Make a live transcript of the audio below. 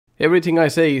Everything I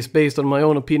say is based on my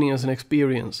own opinions and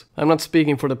experience. I'm not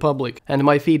speaking for the public, and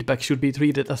my feedback should be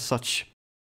treated as such.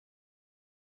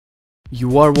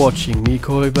 You are watching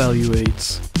Nico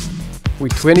Evaluates.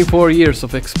 With 24 years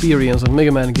of experience on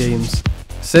Mega Man games,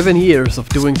 7 years of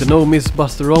doing the No Miss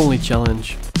Buster Only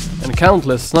challenge, and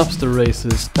countless Snupster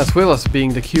Races, as well as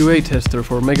being the QA tester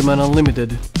for Mega Man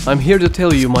Unlimited, I'm here to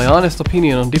tell you my honest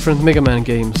opinion on different Mega Man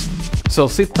games, so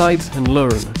sit tight and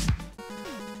learn.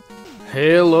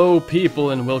 Hello people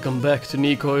and welcome back to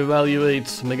Nico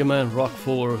Evaluates Mega Man Rock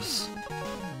Force.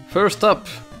 First up,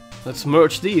 let's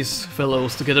merge these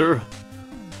fellows together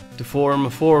to form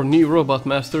 4 new Robot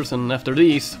Masters, and after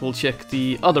these we'll check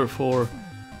the other 4,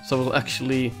 so we'll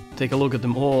actually take a look at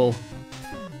them all.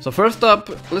 So first up,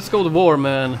 let's go to War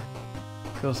Man,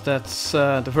 because that's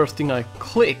the first thing I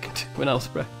clicked when I was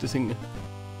practicing.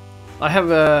 I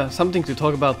have something to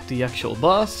talk about the actual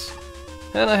boss,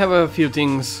 and I have a few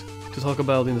things to talk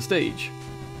about in the stage.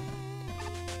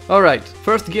 Alright,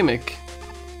 first gimmick.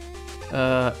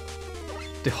 The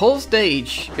whole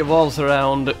stage evolves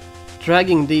around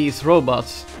dragging these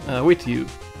robots with you.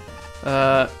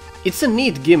 It's a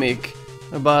neat gimmick,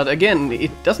 but again,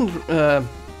 it doesn't...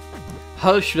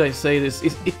 how should I say this?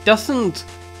 It doesn't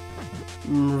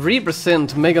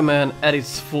represent Mega Man at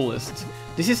its fullest.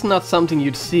 This is not something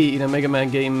you'd see in a Mega Man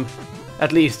game,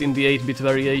 at least in the 8-bit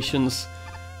variations.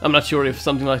 I'm not sure if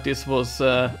something like this was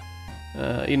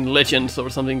in Legends or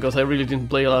something, because I really didn't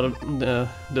play a lot of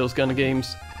those kind of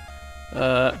games.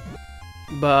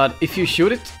 But if you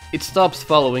shoot it, it stops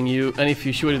following you, and if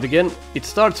you shoot it again, it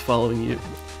starts following you.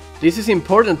 This is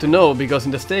important to know, because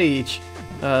in the stage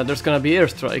there's gonna be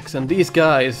airstrikes, and these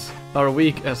guys are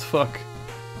weak as fuck.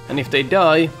 And if they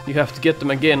die, you have to get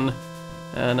them again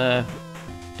and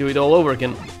do it all over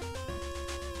again.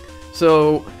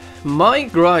 So my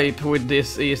gripe with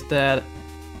this is that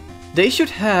they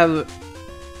should have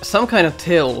some kind of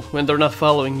tell when they're not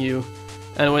following you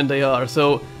and when they are.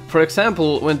 So for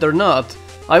example, when they're not,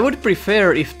 I would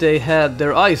prefer if they had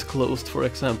their eyes closed, for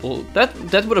example. That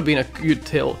would have been a good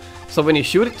tell. So when you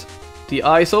shoot it, the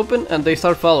eyes open and they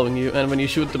start following you, and when you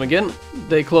shoot them again,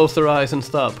 they close their eyes and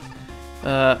stop.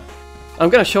 I'm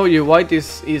gonna show you why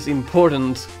this is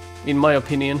important, in my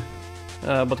opinion,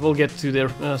 but we'll get to there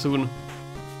soon.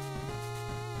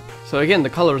 So again, the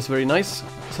color is very nice.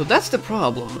 So that's the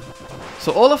problem.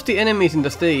 So all of the enemies in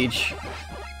the stage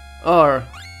are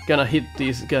gonna hit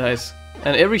these guys,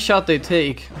 and every shot they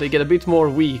take, they get a bit more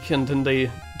weak and then they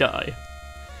die.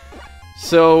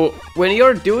 So when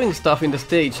you're doing stuff in the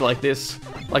stage like this,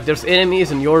 like there's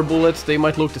enemies and your bullets, they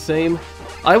might look the same,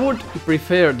 I would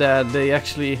prefer that they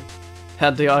actually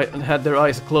had their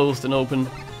eyes closed and open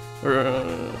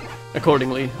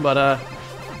accordingly. But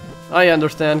I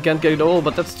understand, can't get it all,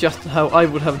 but that's just how I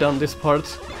would have done this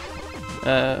part.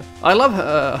 I love,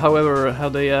 however, how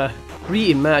they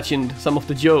reimagined some of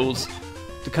the Joes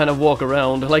to kind of walk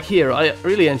around. Like here, I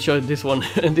really enjoyed this one,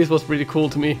 and this was pretty cool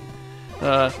to me.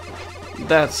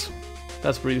 That's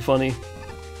pretty funny.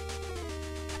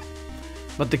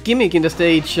 But the gimmick in the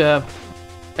stage,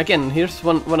 again, here's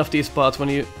one of these spots when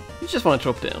you just want to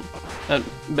drop down, and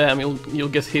bam, you'll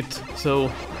get hit. So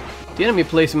the enemy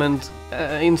placement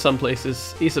in some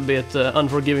places is a bit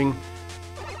unforgiving.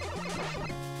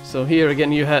 So here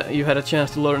again, you had a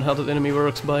chance to learn how the enemy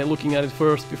works by looking at it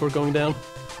first before going down.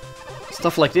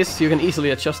 Stuff like this you can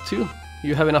easily adjust to.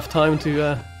 You have enough time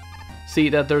to see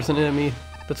that there's an enemy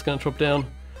that's gonna drop down.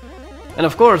 And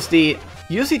of course, the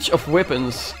usage of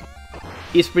weapons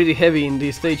is pretty heavy in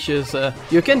these stages.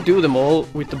 You can do them all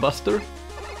with the Buster,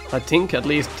 I think, at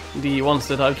least the ones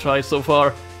that I've tried so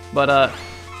far, but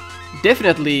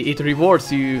definitely it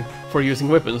rewards you for using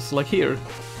weapons, like here.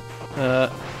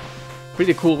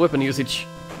 Pretty cool weapon usage.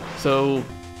 So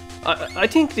I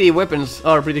think the weapons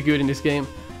are pretty good in this game.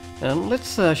 And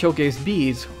let's showcase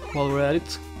beads while we're at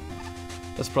it.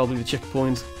 That's probably the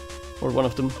checkpoint, or one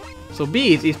of them. So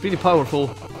bead is pretty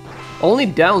powerful. Only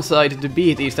downside to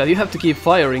bead is that you have to keep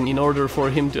firing in order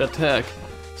for him to attack.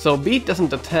 So bead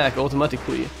doesn't attack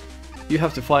automatically. You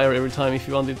have to fire every time if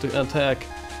you want it to attack.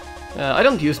 I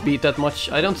don't use bead that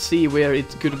much. I don't see where it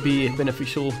could be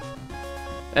beneficial.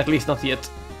 At least not yet.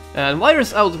 And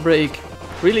Virus Outbreak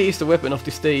really is the weapon of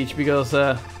this stage, because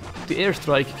the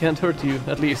airstrike can't hurt you,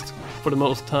 at least for the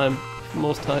most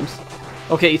times.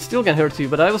 Okay, it still can hurt you,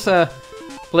 but I was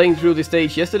playing through the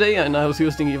stage yesterday and I was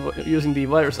using the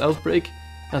Virus Outbreak,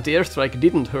 and the airstrike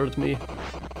didn't hurt me.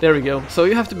 There we go. So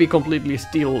you have to be completely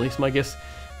still, is my guess.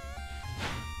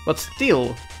 But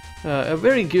still, a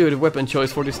very good weapon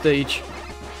choice for this stage,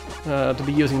 to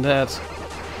be using that.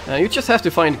 You just have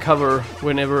to find cover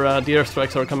whenever the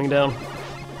airstrikes are coming down.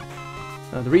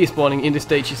 The respawning in this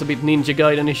stage is a bit Ninja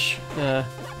Gaiden-ish.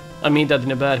 I mean that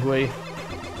in a bad way.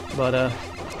 But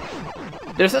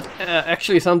there's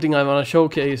actually something I want to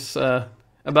showcase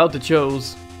about the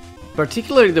Joes.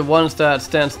 Particularly the ones that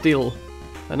stand still.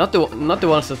 Not the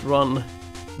ones that run.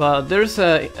 But there's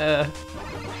a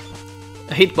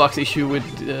hitbox issue with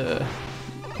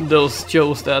those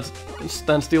Joes that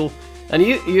stand still. And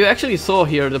you actually saw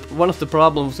here that one of the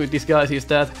problems with these guys is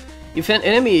that if an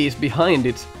enemy is behind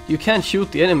it, you can't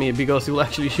shoot the enemy because you'll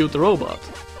actually shoot the robot.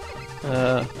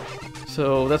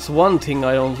 So that's one thing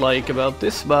I don't like about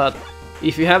this, but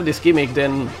if you have this gimmick,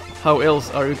 then how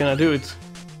else are you gonna do it?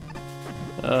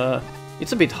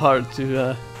 It's a bit hard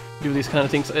to do these kind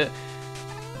of things.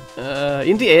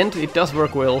 In the end, it does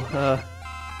work well,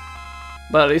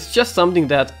 but it's just something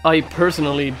that I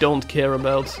personally don't care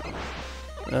about.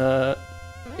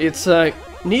 It's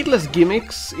needless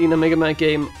gimmicks in a Mega Man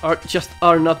game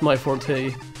are not my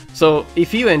forte. So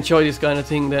if you enjoy this kind of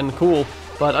thing, then cool,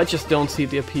 but I just don't see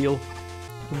the appeal.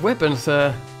 Weapons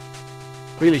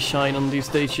really shine on these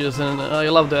stages, and I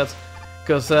love that,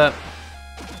 because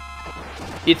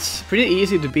it's pretty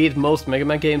easy to beat most Mega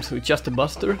Man games with just a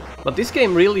buster, but this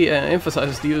game really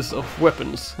emphasizes the use of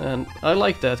weapons, and I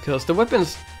like that, because the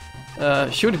weapons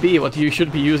should be what you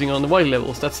should be using on the wild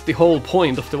levels. That's the whole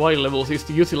point of the wild levels, is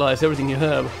to utilize everything you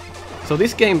have. So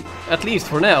this game, at least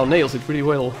for now, nails it pretty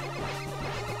well.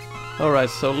 Alright,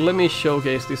 so let me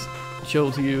showcase this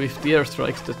Joe to you with the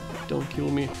airstrikes that don't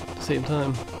kill me at the same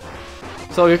time.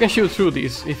 So you can shoot through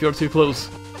these if you're too close.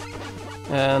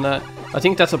 And I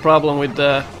think that's a problem with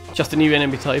just a new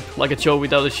enemy type, like a Joe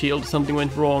without a shield. Something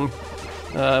went wrong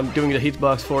doing the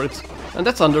hitbox for it. And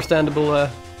that's understandable.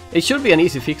 It should be an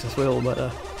easy fix as well, but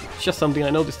it's just something I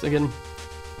noticed again.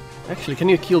 Actually, can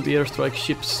you kill the airstrike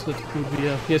ships? That would be,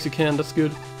 yes you can, that's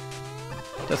good.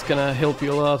 That's gonna help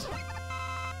you a lot.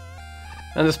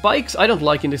 And the spikes I don't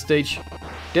like in this stage.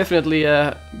 Definitely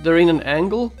they're in an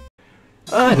angle.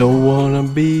 I don't wanna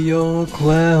be your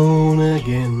clown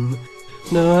again.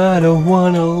 No, I don't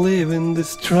wanna live in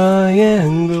this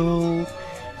triangle.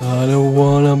 I don't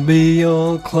wanna be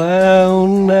your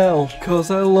clown now, 'cause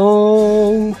I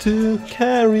long to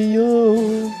carry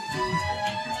on.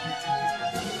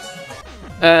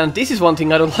 And this is one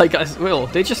thing I don't like as well.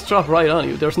 They just drop right on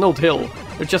you. There's no tell.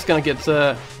 You're just gonna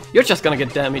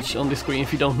get damage on the screen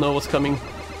if you don't know what's coming.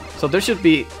 So there should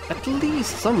be at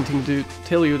least something to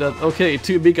tell you that, okay,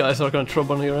 two big guys are gonna drop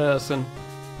on your ass and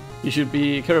you should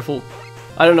be careful.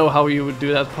 I don't know how you would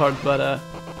do that part, but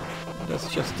that's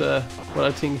just what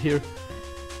I think here.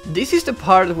 This is the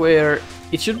part where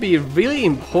it should be really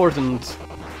important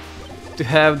to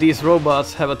have these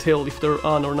robots have a tail if they're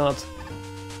on or not.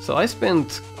 So I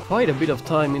spent quite a bit of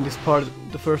time in this part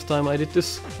the first time I did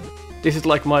this. This is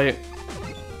like my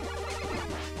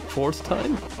fourth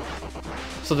time.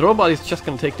 So the robot is just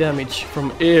gonna take damage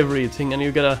from everything, and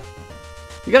you gotta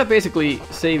basically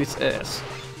save its ass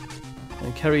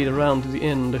and carry it around to the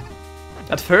end.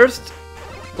 At first,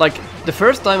 like the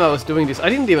first time I was doing this, I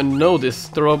didn't even notice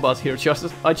the robot here.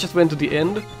 I just went to the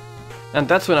end, and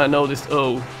that's when I noticed,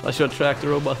 oh, I should track the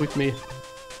robot with me.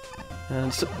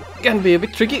 And so it can be a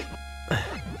bit tricky.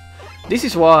 This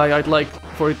is why I'd like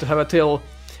for it to have a tail.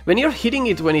 When you're hitting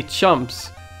it when it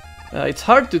jumps, it's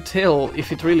hard to tell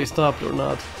if it really stopped or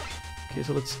not. Okay,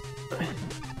 so let's...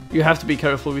 You have to be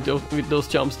careful with those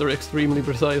jumps, they're extremely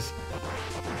precise.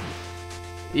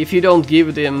 If you don't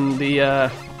give them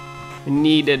the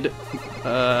needed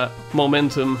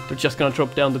momentum, they're just gonna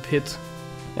drop down the pit.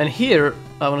 And here,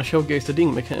 I wanna showcase the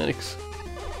ding mechanics.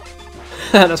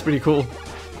 That's pretty cool.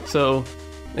 So,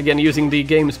 again, using the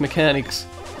game's mechanics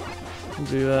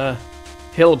to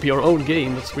help your own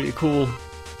game, that's pretty cool.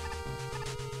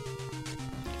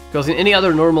 Because in any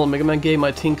other normal Mega Man game,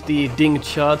 I think the dinged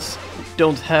shots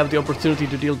don't have the opportunity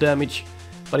to deal damage,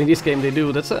 but in this game they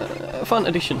do. That's a fun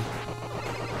addition.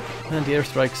 And the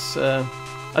airstrikes,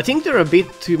 I think they're a bit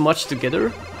too much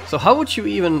together. So how would you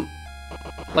even,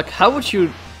 like, how would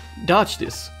you dodge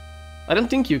this? I don't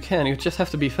think you can, you just have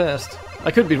to be fast.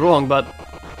 I could be wrong, but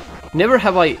never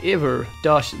have I ever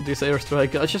dodged this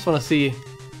airstrike. I just want to see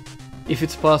if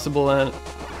it's possible, and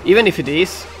even if it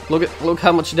is, look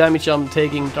how much damage I'm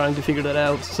taking trying to figure that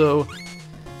out. So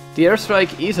the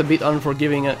airstrike is a bit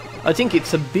unforgiving. I think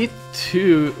it's a bit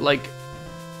too like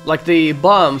the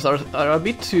bombs are a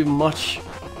bit too much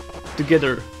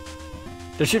together.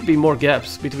 There should be more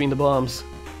gaps between the bombs.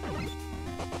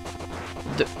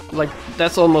 Like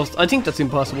that's almost, I think that's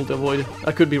impossible to avoid.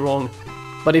 I could be wrong,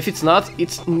 but if it's not,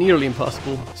 it's nearly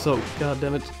impossible. So god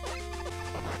damn it.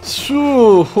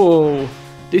 So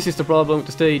this is the problem with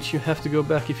the stage. You have to go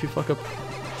back if you fuck up.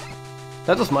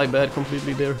 That was my bad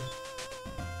completely there.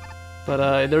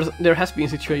 But there has been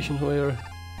situations where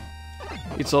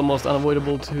it's almost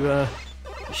unavoidable to...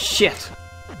 Shit!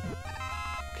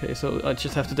 Okay, so I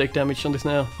just have to take damage on this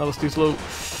now. I was too slow.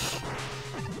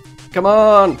 Come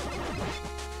on!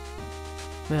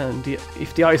 Man,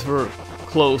 if the eyes were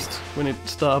closed when it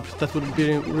stopped, that would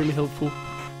be really helpful.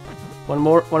 One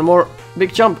more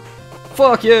big jump!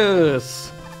 Fuck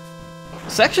yes!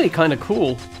 It's actually kind of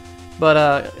cool,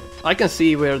 but I can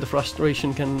see where the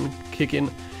frustration can kick in.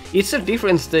 It's a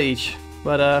different stage,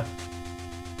 but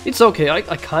it's okay. I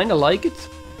kind of like it.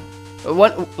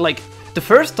 Like the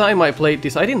first time I played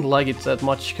this, I didn't like it that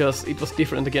much because it was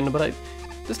different again. But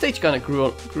the stage kind of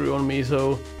grew on me,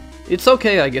 so it's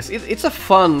okay, I guess. It's a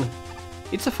fun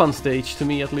stage to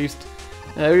me, at least.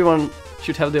 Everyone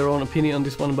should have their own opinion on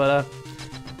this one, but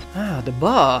the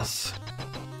boss,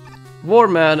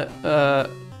 Warman,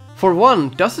 for one,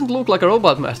 doesn't look like a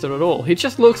robot master at all. He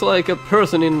just looks like a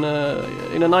person in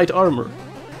a knight armor.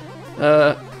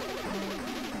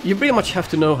 You pretty much have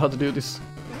to know how to do this.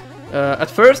 At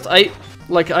first, I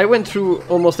went through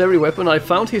almost every weapon. I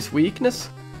found his weakness.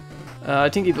 I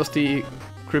think it was the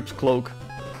Crypt Cloak.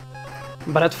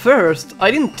 But at first,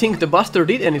 I didn't think the Buster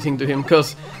did anything to him,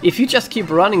 because if you just keep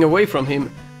running away from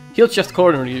him, he'll just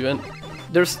corner you, and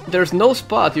there's no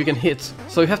spot you can hit,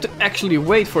 so you have to actually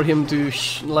wait for him to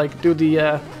do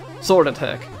the sword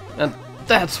attack, and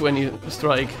that's when you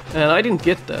strike, and I didn't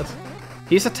get that.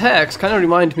 His attacks kind of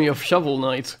remind me of Shovel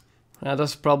Knight, and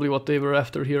that's probably what they were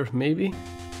after here, maybe?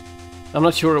 I'm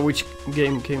not sure which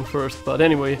game came first, but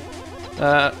anyway.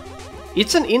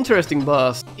 It's an interesting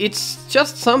boss. It's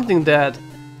just something that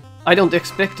I don't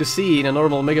expect to see in a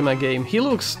normal Mega Man game. He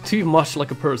looks too much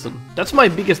like a person. That's my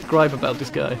biggest gripe about this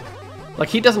guy. Like,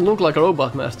 he doesn't look like a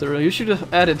robot master. You should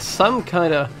have added some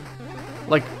kind of,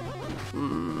 like,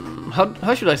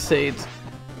 how should I say it?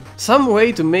 Some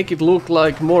way to make it look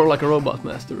like more like a robot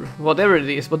master, whatever it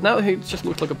is. But now he just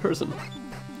looks like a person.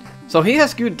 So he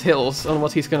has good tells on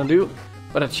what he's gonna do,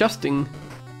 but adjusting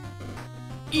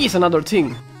is another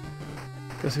thing.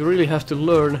 Because you really have to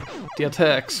learn the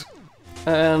attacks.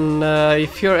 And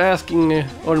if you're asking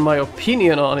on my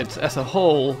opinion on it as a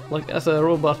whole, like as a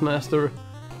robot master,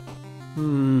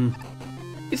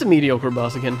 it's a mediocre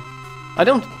boss again. I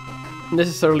don't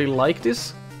necessarily like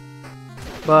this,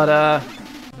 but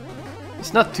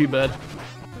it's not too bad.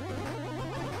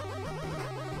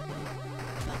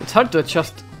 It's hard to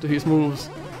adjust to his moves,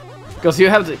 because you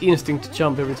have the instinct to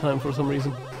jump every time for some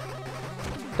reason.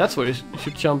 That's where you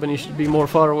should jump, and you should be more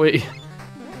far away.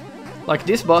 Like,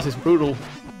 this boss is brutal.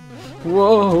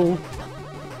 Whoa!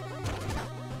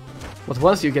 But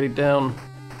once you get it down,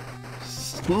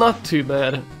 it's not too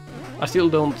bad. I still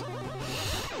don't...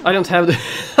 I don't have the...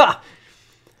 Ha!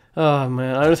 Oh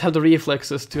man, I don't have the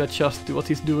reflexes to adjust to what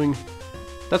he's doing.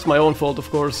 That's my own fault, of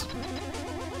course.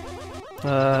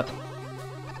 A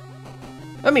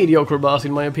mediocre boss,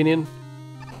 in my opinion.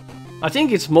 I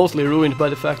think it's mostly ruined by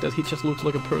the fact that he just looks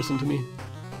like a person to me.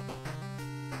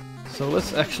 So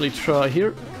let's actually try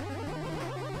here.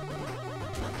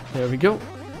 There we go.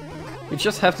 You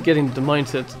just have to get into the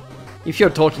mindset. If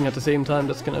you're talking at the same time,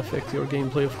 that's gonna affect your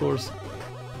gameplay, of course.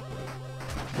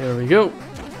 There we go.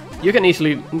 You can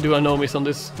easily do a no-miss on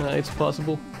this, it's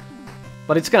possible.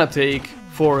 But it's gonna take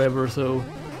forever, so...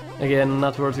 Again,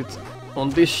 not worth it on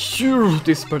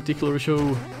this particular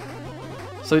show.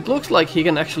 So it looks like he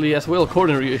can actually as well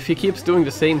corner you if he keeps doing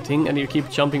the same thing and you keep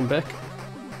jumping back.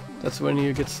 That's when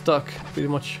you get stuck, pretty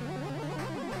much.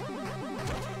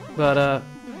 But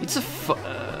it's a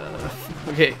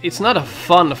okay, it's not a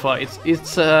fun fight.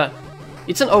 It's an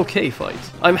okay fight.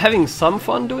 I'm having some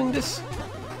fun doing this,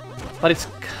 but it's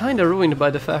kind of ruined by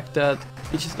the fact that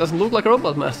he just doesn't look like a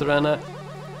robot master, and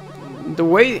the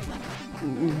way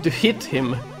to hit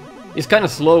him is kind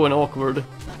of slow and awkward.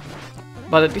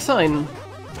 But the design,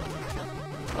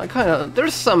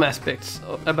 there's some aspects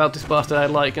about this boss that I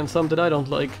like and some that I don't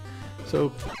like.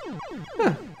 So,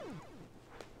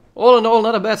 all in all,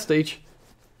 not a bad stage.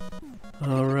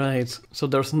 Alright, so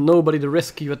there's nobody to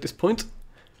rescue at this point.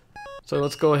 So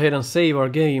let's go ahead and save our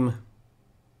game.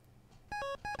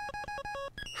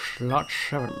 Slot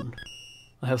 7.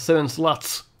 I have 7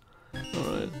 slots.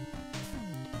 Alright.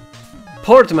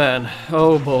 Portman,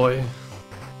 oh boy.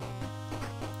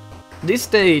 This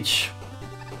stage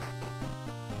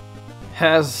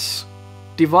has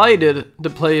divided the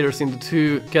players into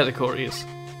 2 categories.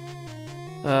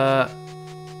 The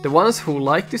ones who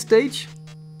like this stage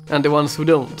and the ones who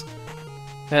don't.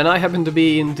 And I happen to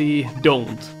be in the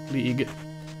don't league.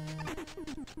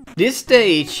 This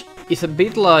stage is a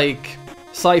bit like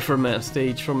Cypher Man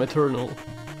stage from Eternal.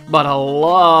 but a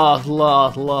lot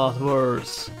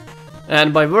worse.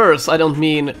 And by worse, I don't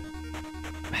mean...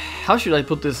 How should I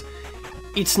put this?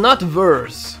 It's not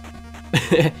worse.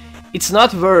 It's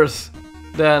not worse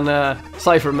than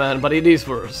Cypher Man, but it is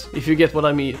worse, if you get what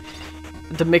I mean.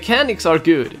 The mechanics are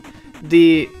good.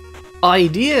 The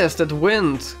ideas that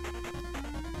went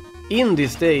in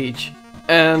this stage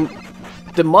and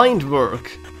the mind work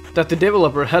that the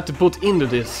developer had to put into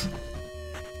this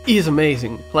is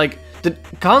amazing. Like, the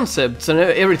concepts and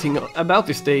everything about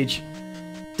this stage,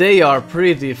 they are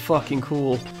pretty fucking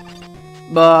cool.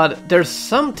 But there's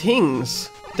some things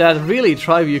that really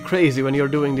drive you crazy when you're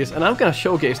doing this, and I'm gonna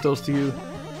showcase those to you.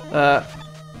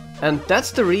 And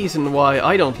that's the reason why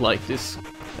I don't like this.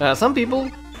 Some people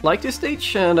like this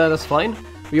stage, and that's fine.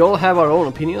 We all have our own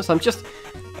opinions. I'm just...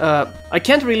 I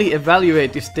can't really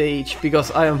evaluate this stage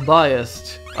because I am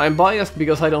biased. I'm biased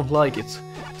because I don't like it.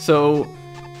 So,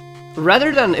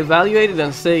 rather than evaluate it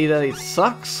and say that it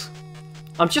sucks,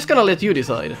 I'm just gonna let you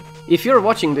decide. If you're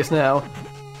watching this now...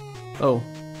 Oh,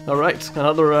 alright,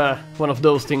 another one of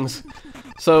those things.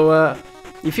 So,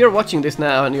 if you're watching this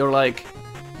now and you're like,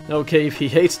 okay, if he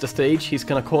hates the stage, he's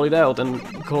gonna call it out and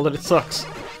call that it sucks.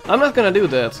 I'm not gonna do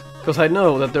that, because I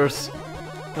know that there's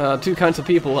two kinds of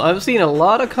people. I've seen a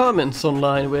lot of comments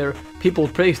online where people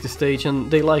praise the stage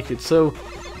and they liked it, so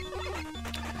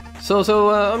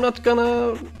I'm not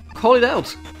gonna call it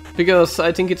out, because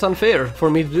I think it's unfair for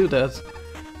me to do that.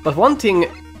 But one thing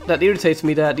that irritates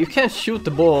me that you can't shoot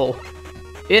the ball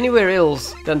anywhere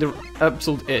else than the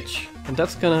absolute edge, and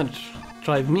that's gonna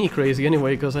drive me crazy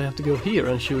anyway, because I have to go here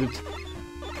and shoot it.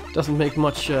 Doesn't make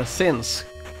much sense.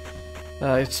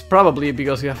 It's probably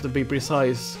because you have to be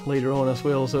precise later on as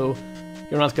well, so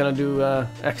you're not gonna do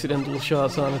accidental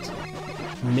shots on it.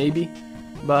 Maybe.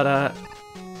 But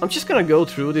I'm just gonna go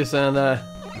through this, and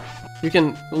you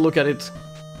can look at it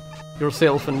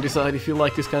yourself and decide if you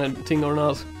like this kind of thing or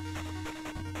not.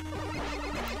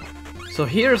 So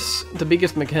here's the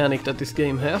biggest mechanic that this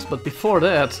game has, but before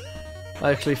that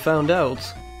I actually found out.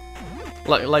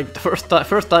 Like the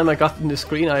first time I got in the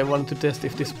screen, I wanted to test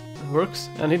if this works,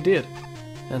 and it did.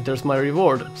 And there's my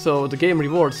reward. So the game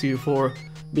rewards you for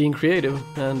being creative,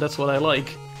 and that's what I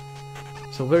like.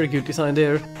 So very good design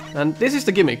there. And this is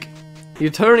the gimmick. You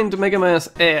turn into Mega Man's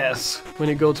ass when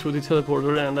you go through the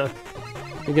teleporter, and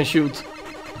you can shoot.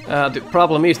 The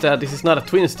problem is that this is not a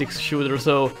twin sticks shooter,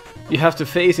 so you have to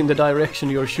face in the direction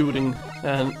you're shooting,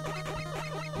 and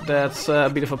that's a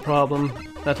bit of a problem,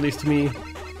 at least to me.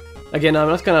 Again, I'm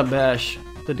not gonna bash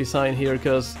the design here,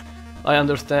 because I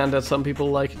understand that some people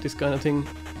like this kind of thing.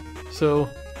 So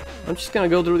I'm just gonna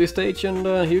go through this stage,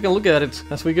 and you can look at it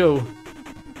as we go.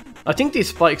 I think these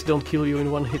spikes don't kill you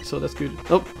in one hit, so that's good.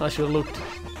 Oh, I should have looked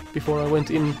before I went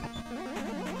in.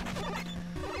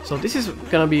 So this is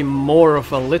gonna be more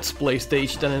of a let's play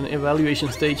stage than an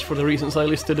evaluation stage, for the reasons I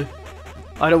listed.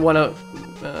 I don't wanna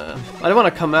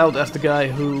come out as the guy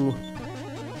who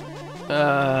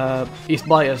is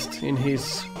biased in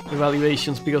his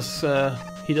evaluations because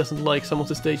he doesn't like some of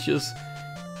the stages.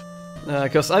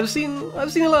 Because I've seen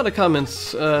a lot of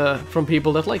comments from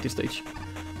people that like this stage.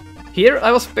 Here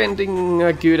I was spending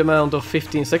a good amount of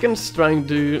 15 seconds trying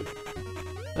to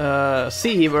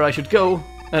see where I should go,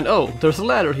 and oh, there's a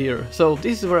ladder here, so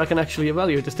this is where I can actually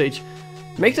evaluate the stage.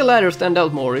 Make the ladder stand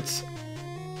out more. It's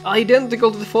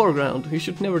identical to the foreground. You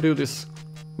should never do this.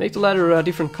 Make the ladder a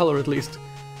different color at least,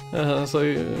 so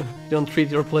you don't treat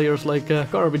your players like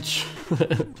garbage.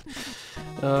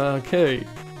 Okay.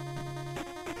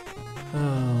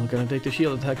 Gonna take the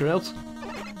shield attacker out.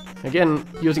 Again,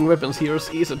 using weapons here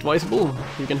is advisable.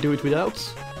 You can do it without,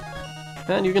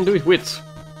 and you can do it with.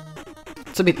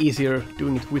 It's a bit easier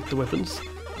doing it with the weapons.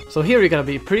 So here you gotta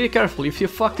be pretty careful. If you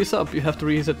fuck this up, you have to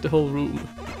reset the whole room.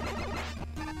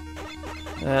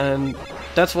 And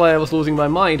that's why I was losing my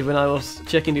mind when I was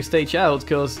checking this stage out,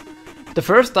 because the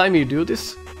first time you do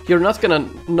this, you're not gonna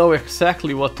know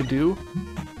exactly what to do.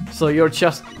 So you're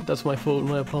just... That's my fault,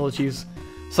 my apologies.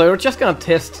 So you're just gonna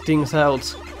test things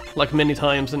out like many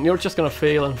times, and you're just gonna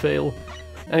fail and fail.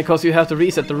 And because you have to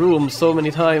reset the room so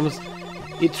many times,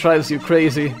 it drives you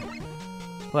crazy.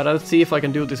 But I'll see if I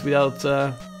can do this without,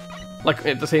 like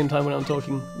at the same time when I'm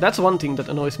talking. That's one thing that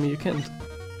annoys me, you can't.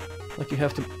 Like you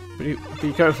have to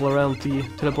be careful around the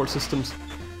teleport systems.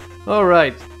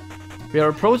 Alright, we are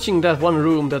approaching that one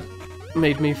room that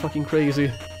made me fucking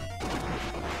crazy.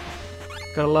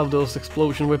 Gotta love those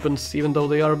explosion weapons, even though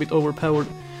they are a bit overpowered.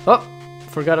 Oh,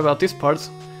 forgot about this part.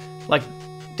 Like,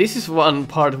 this is one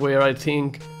part where I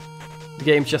think the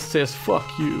game just says fuck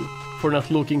you for not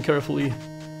looking carefully.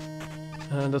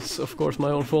 And that's of course my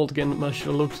own fault again, I should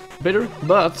have looked better,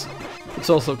 but it's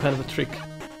also kind of a trick.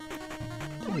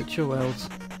 the show out.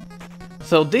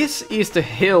 So this is the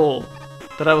hill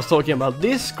that I was talking about.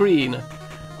 This screen.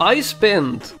 I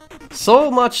spent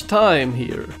so much time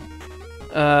here.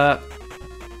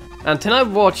 And then I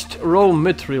watched Rome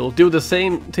Mithril do the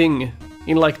same thing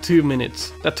in like 2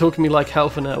 minutes. That took me like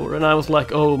half an hour, and I was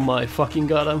like, oh my fucking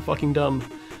god, I'm fucking dumb.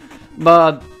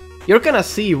 But you're gonna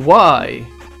see why.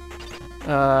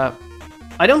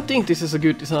 I don't think this is a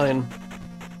good design,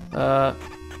 but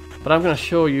I'm gonna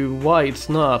show you why it's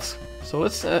not. So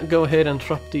let's go ahead and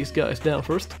drop these guys down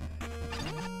first.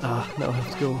 Now I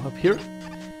have to go up here.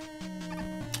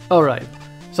 Alright,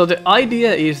 so the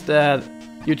idea is that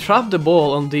you trap the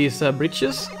ball on these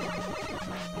bridges,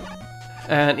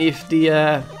 and if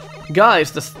the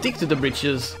guys that stick to the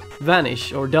bridges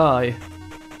vanish or die,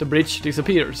 the bridge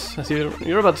disappears, as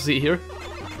you're about to see here.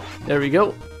 There we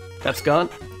go, that's gone.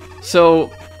 So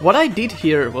what I did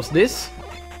here was this,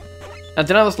 and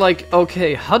then I was like,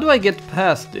 okay, how do I get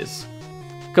past this?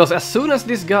 Because as soon as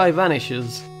this guy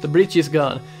vanishes, the bridge is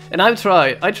gone. And I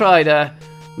tried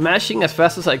mashing as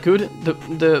fast as I could.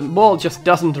 The ball just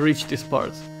doesn't reach this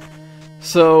part.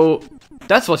 So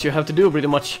that's what you have to do pretty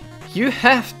much. You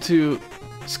have to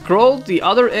scroll the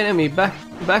other enemy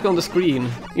back on the screen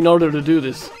in order to do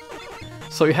this.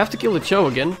 So you have to kill the Cho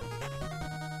again.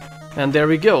 And there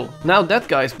we go. Now that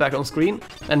guy's back on screen,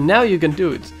 and now you can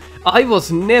do it. I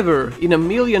was never in a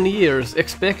million years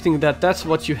expecting that that's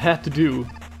what you had to do.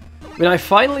 When I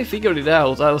finally figured it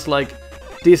out, I was like,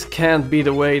 this can't be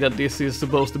the way that this is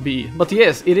supposed to be. But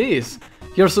yes, it is.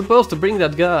 You're supposed to bring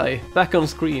that guy back on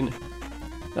screen.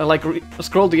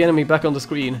 Scroll the enemy back on the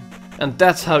screen. And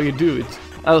that's how you do it.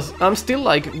 I'm still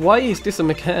like, why is this a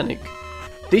mechanic?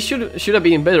 This should have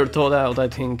been better thought out, I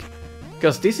think.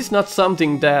 Because this is not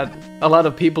something that a lot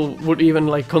of people would even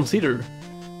like consider.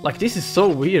 Like, this is so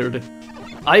weird.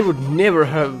 I would never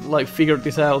have like figured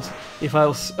this out if I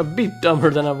was a bit dumber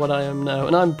than what I am now,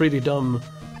 and I'm pretty dumb.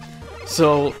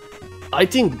 So I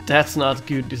think that's not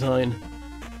good design.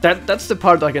 That's the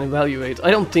part I can evaluate. I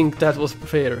don't think that was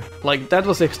fair. Like, that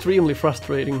was extremely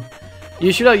frustrating.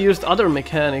 You should have used other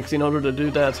mechanics in order to do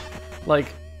that.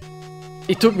 Like,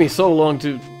 it took me so long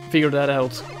to figure that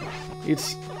out.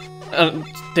 It's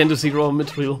 10 to 0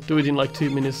 Mithril, do it in like 2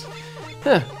 minutes.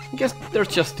 I guess there's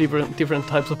just different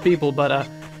types of people, but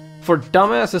for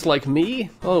dumbasses like me,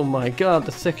 oh my god,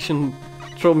 the section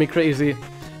drove me crazy.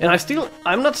 And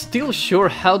I'm not still sure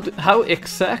how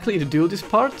exactly to do this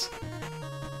part,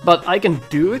 but I can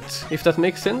do it, if that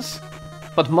makes sense.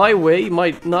 But my way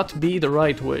might not be the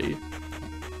right way.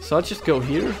 So I'll just go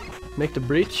here, make the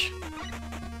bridge.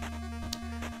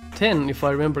 10, if I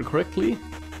remember correctly.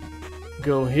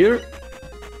 Go here.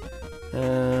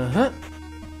 10,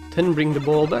 bring the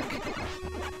ball back.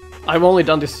 I've only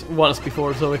done this once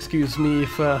before, so excuse me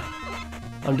if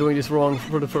I'm doing this wrong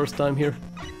for the first time here.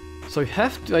 So you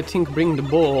have to, I think, bring the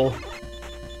ball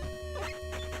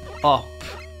up.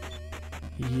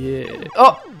 Yeah.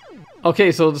 Oh!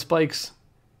 Okay, so the spikes...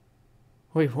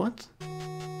 Wait, what?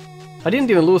 I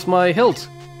didn't even lose my health.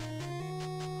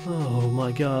 Oh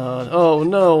my god. Oh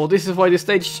no, this is why this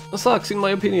stage sucks in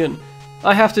my opinion.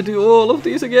 I have to do all of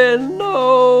these again.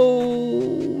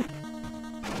 No!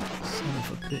 Son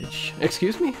of a bitch.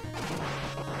 Excuse me?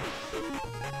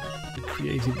 The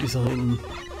creative design.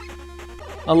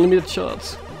 Unlimited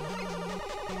shots.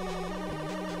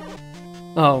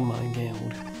 Oh my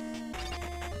god.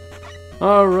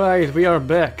 Alright, we are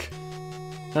back.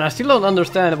 And I still don't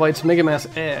understand why it's Mega Man's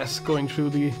ass going through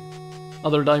the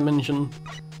other dimension.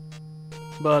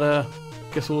 But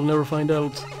guess we'll never find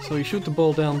out. So you shoot the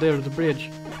ball down there to the bridge.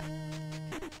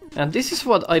 And this is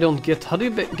what I don't get. How do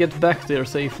you get back there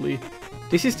safely?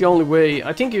 This is the only way.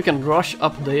 I think you can rush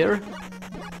up there.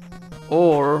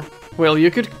 Or, well, you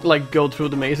could like go through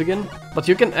the maze again. But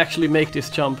you can actually make this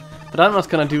jump. But I'm not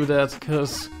gonna do that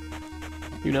because,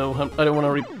 you know, I don't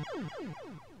want to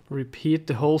repeat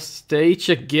the whole stage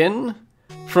again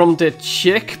from the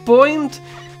checkpoint.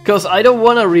 Because I don't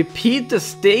want to repeat the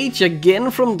stage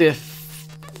again from the...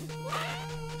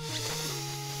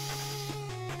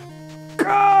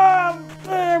 God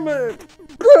damn it!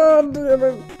 God damn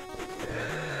it!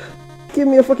 Give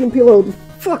me a fucking pillow to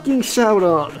fucking shout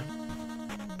on!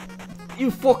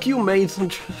 You fuck you mates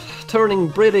and turning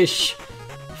British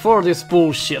for this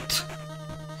bullshit.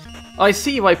 I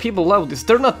see why people love this.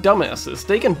 They're not dumbasses.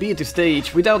 They can beat the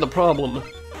stage without a problem.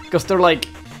 Because they're like...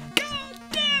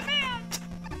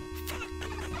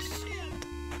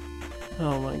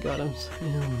 Oh my god,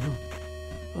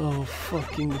 oh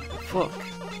fucking fuck.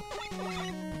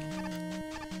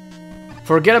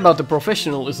 Forget about the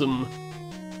professionalism.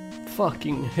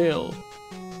 Fucking hell.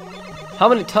 How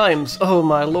many times? Oh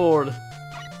my lord.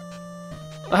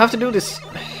 I have to do this.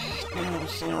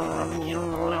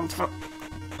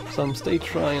 Some stay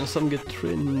try and some get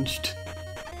trenched.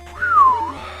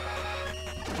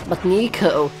 But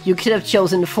Nico, you could have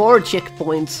chosen 4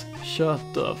 checkpoints. Shut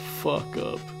the fuck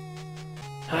up.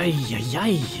 Ay, ay,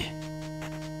 ay.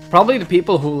 Probably the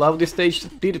people who love this stage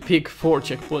did pick 4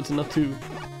 checkpoints and not 2.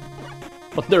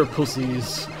 But they're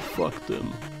pussies. Fuck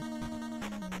them.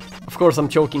 Of course I'm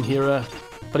joking here,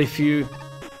 but if you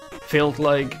felt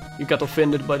like you got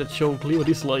offended by that joke, leave a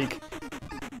dislike.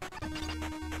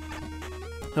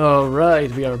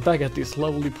 Alright, we are back at this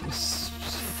lovely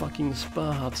fucking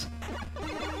spot.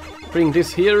 Bring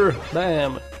this here,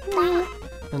 bam!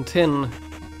 And 10.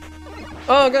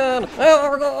 Oh god!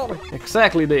 Oh god!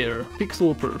 Exactly there.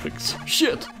 Pixel perfect.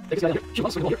 Shit!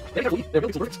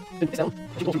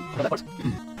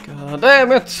 God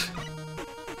damn it!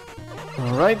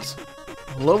 Alright.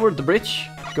 Lower the bridge.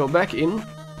 Go back in.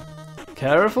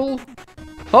 Careful.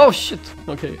 Oh shit!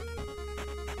 Okay.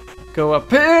 Go up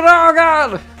here! Oh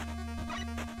god!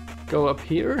 Go up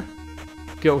here.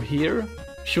 Go here.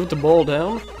 Shoot the ball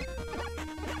down.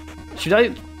 Should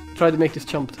I try to make this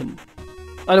jump then?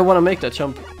 I don't want to make that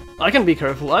jump. I can be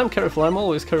careful. I'm careful. I'm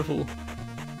always careful.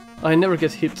 I never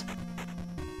get hit.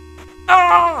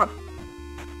 Ah!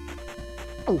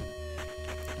 Oh.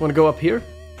 Want to go up here?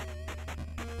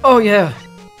 Oh yeah.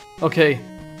 Okay.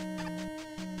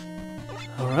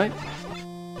 All right.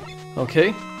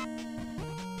 Okay.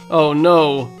 Oh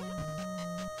no.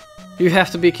 You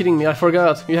have to be kidding me. I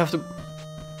forgot. You have to...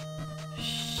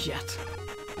 Shit.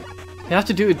 You have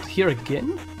to do it here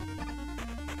again?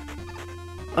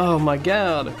 Oh my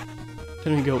god.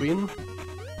 Can we go in?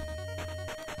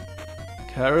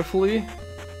 Carefully.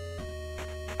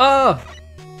 Ah!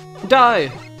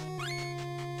 Die!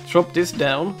 Drop this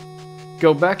down.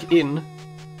 Go back in.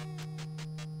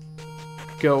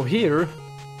 Go here.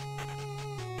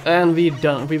 And we've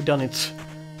done it.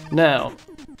 Now,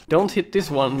 don't hit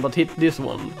this one, but hit this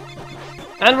one.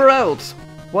 And we're out!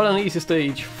 What an easy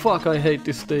stage. Fuck, I hate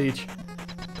this stage.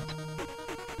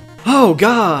 Oh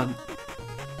god!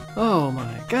 Oh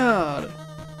my god!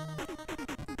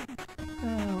 Oh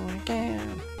my god.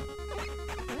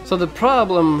 So the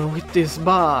problem with this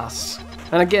boss,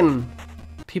 and again,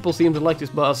 people seem to like this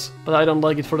boss, but I don't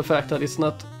like it for the fact that it's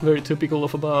not very typical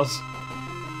of a boss.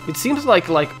 It seems like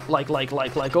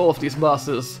all of these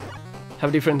bosses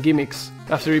have different gimmicks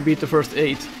after you beat the first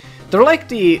 8. They're like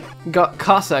the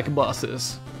Cossack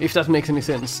bosses, if that makes any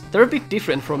sense. They're a bit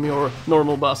different from your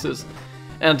normal bosses.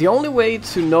 And the only way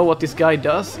to know what this guy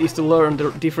does is to learn the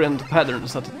different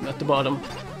patterns at the bottom.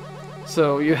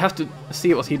 So you have to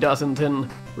see what he does and then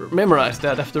memorize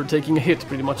that after taking a hit,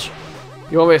 pretty much.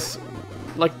 You always,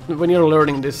 like when you're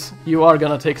learning this, you are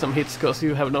gonna take some hits because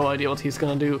you have no idea what he's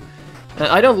gonna do. And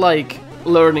I don't like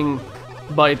learning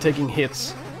by taking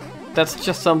hits. That's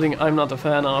just something I'm not a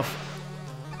fan of.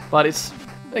 But it's,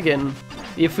 again,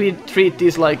 if we treat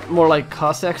these like more like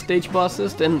Cossack stage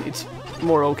bosses, then it's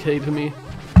more okay to me.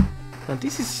 And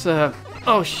this is,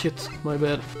 oh shit, my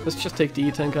bad. Let's just take the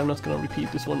E-tank, I'm not gonna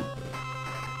repeat this one.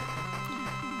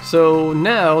 So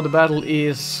now the battle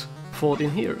is fought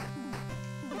in here.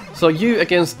 So you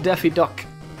against Daffy Duck.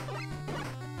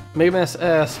 Mega Man's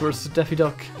ass versus Daffy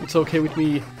Duck. It's okay with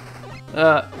me.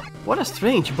 What a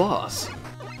strange boss.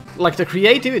 Like the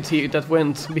creativity that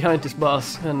went behind this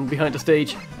boss and behind the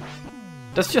stage.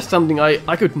 That's just something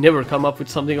I could never come up with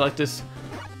something like this.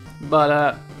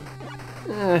 But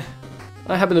I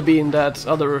happen to be in that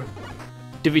other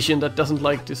division that doesn't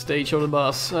like this stage or the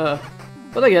boss.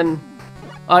 But again,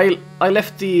 I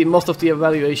left most of the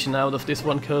evaluation out of this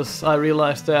one because I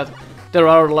realized that there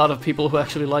are a lot of people who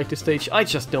actually like this stage. I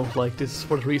just don't like this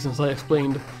for the reasons I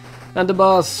explained. And the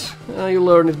boss, you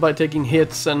learn it by taking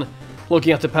hits and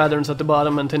looking at the patterns at the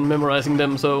bottom and then memorizing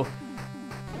them, so...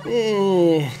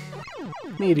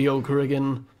 mediocre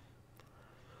again.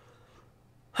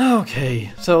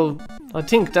 Okay, so I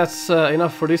think that's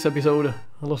enough for this episode.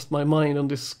 I lost my mind on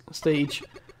this stage.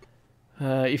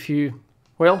 If you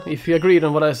agreed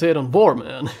on what I said on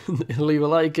Boreman, leave a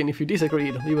like, and if you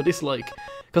disagreed, leave a dislike.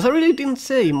 Because I really didn't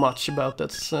say much about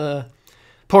that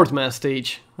Portman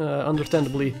stage,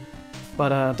 understandably.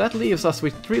 But that leaves us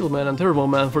with Drillman and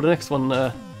Turboman for the next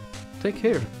one. Take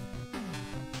care.